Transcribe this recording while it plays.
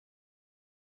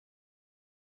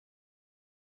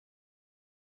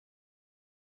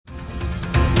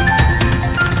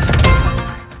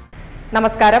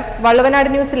നമസ്കാരം, വള്ളുവനാട്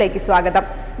ന്യൂസിലേക്ക് സ്വാഗതം.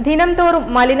 ദിനം തോറും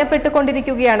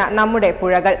മലിനപ്പെട്ടുകൊണ്ടിരിക്കുകയാണ് നമ്മുടെ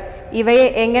പുഴകൾ. ഇവയെ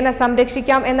എങ്ങനെ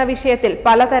സംരക്ഷിക്കാം എന്ന വിഷയത്തിൽ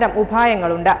പലതരം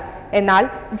ഉപായങ്ങളുണ്ട്. എന്നാൽ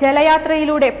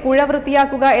ജലയാത്രയിലൂടെ പുഴ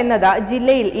വൃത്തിയാക്കുക എന്നത്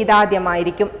ജില്ലയിൽ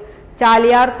ഇതാദ്യമായിരിക്കും.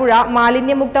 ചാലിയാർ പുഴ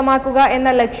മാലിന്യമുക്തമാക്കുക എന്ന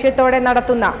ലക്ഷ്യത്തോടെ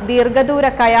നടത്തുന്ന ദീർഘദൂര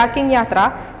കയാക്കിംഗ് യാത്ര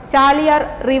ചാലിയാർ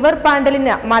റിവർ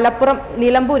പാൻഡലിന് മലപ്പുറം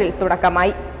നിലമ്പൂരിൽ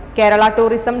തുടക്കമായി. കേരള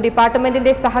ടൂറിസം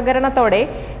ഡിപ്പാർട്ട്മെന്റിന്റെ സഹകരണത്തോടെ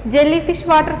jelly fish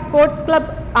water sports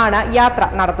club ആണ് യാത്ര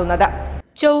നടത്തുന്നത്.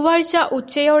 ചൊവ്വാഴ്ച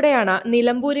ഉച്ചയോടെയാണ്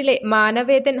നിലമ്പൂരിലെ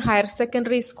മാനവേദൻ ഹയർ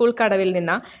സെക്കൻഡറി സ്കൂൾ കടവിൽ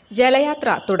നിന്ന് ജലയാത്ര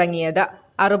തുടങ്ങിയത്.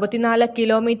 64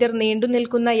 കിലോമീറ്റർ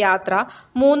നീണ്ടുനിൽക്കുന്ന യാത്ര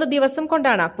 3 ദിവസം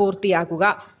കൊണ്ടാണ്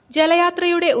പൂർത്തിയാകുക.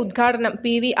 ജലയാത്രയുടെ ഉദ്ഘാടനം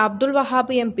PV അബ്ദുൾ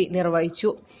വഹാബ് MP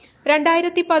നിർവഹിച്ചു.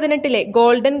 2018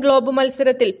 ഗോൾഡൻ ഗ്ലോബ്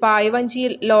മത്സരത്തിൽ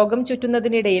പായ്വഞ്ചിയിൽ ലോകം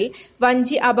ചുറ്റുന്നതിനിടയിൽ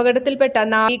വഞ്ചി അപകടത്തിൽപ്പെട്ട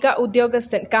നാവിക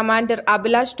ഉദ്യോഗസ്ഥൻ കമാൻഡർ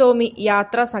അഭിലാഷ് ടോമി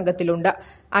യാത്രാ സംഘത്തിലുണ്ട്.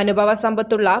 അനുഭവ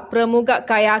സമ്പത്തുള്ള പ്രമുഖ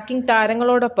കയാക്കിംഗ്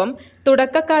താരങ്ങളോടൊപ്പം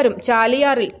തുടക്കക്കാരും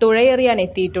ചാലിയാറിൽ തുഴയെറിയാൻ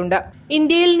എത്തിയിട്ടുണ്ട്.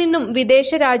 ഇന്ത്യയിൽ നിന്നും വിദേശ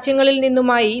രാജ്യങ്ങളിൽ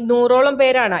നിന്നുമായി 100ഓളം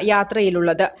പേരാണ്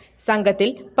യാത്രയിലുള്ളത്.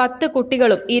 സംഘത്തിൽ 10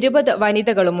 കുട്ടികളും 20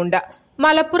 വനിതകളുമുണ്ട്.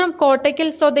 മലപ്പുറം കോട്ടയ്ക്കൽ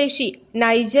സ്വദേശി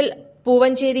നൈജൽ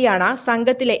പൂവഞ്ചേരിയാണ്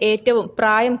സംഘത്തിലെ ഏറ്റവും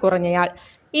പ്രായം കുറഞ്ഞയാൾ.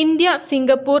 India,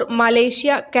 Singapore,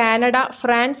 Malaysia, Canada,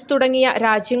 France തുടങ്ങിയ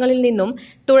രാജ്യങ്ങളിൽ നിന്നും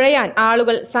തുഴയാൻ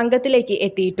ആളുകൾ സംഘത്തിലേക്ക്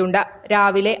എത്തിയിട്ടുണ്ട്.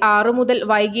 രാവിലെ 6 മുതൽ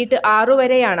വൈകിട്ട് 6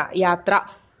 വരെയാണ് യാത്ര.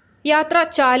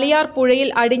 ചാലിയാർ പുഴയിൽ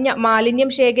അടിഞ്ഞ മാലിന്യം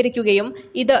ശേഖരിക്കുകയും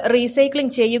ഇത്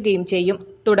റീസൈക്ലിംഗ് ചെയ്യുകയും ചെയ്യും.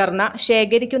 തുടർന്ന്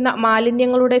ശേഖരിക്കുന്ന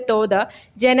മാലിന്യങ്ങളുടെ തോത്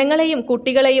ജനങ്ങളെയും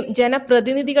കുട്ടികളെയും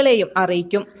ജനപ്രതിനിധികളെയും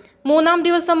അറിയിക്കും. 3-ാം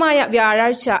ദിവസമായ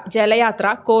വ്യാഴാഴ്ച ജലയാത്ര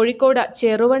കോഴിക്കോട്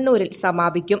ചെറുവണ്ണൂരിൽ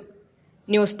സമാപിക്കും.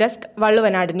 News desk,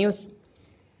 Valluvanad news.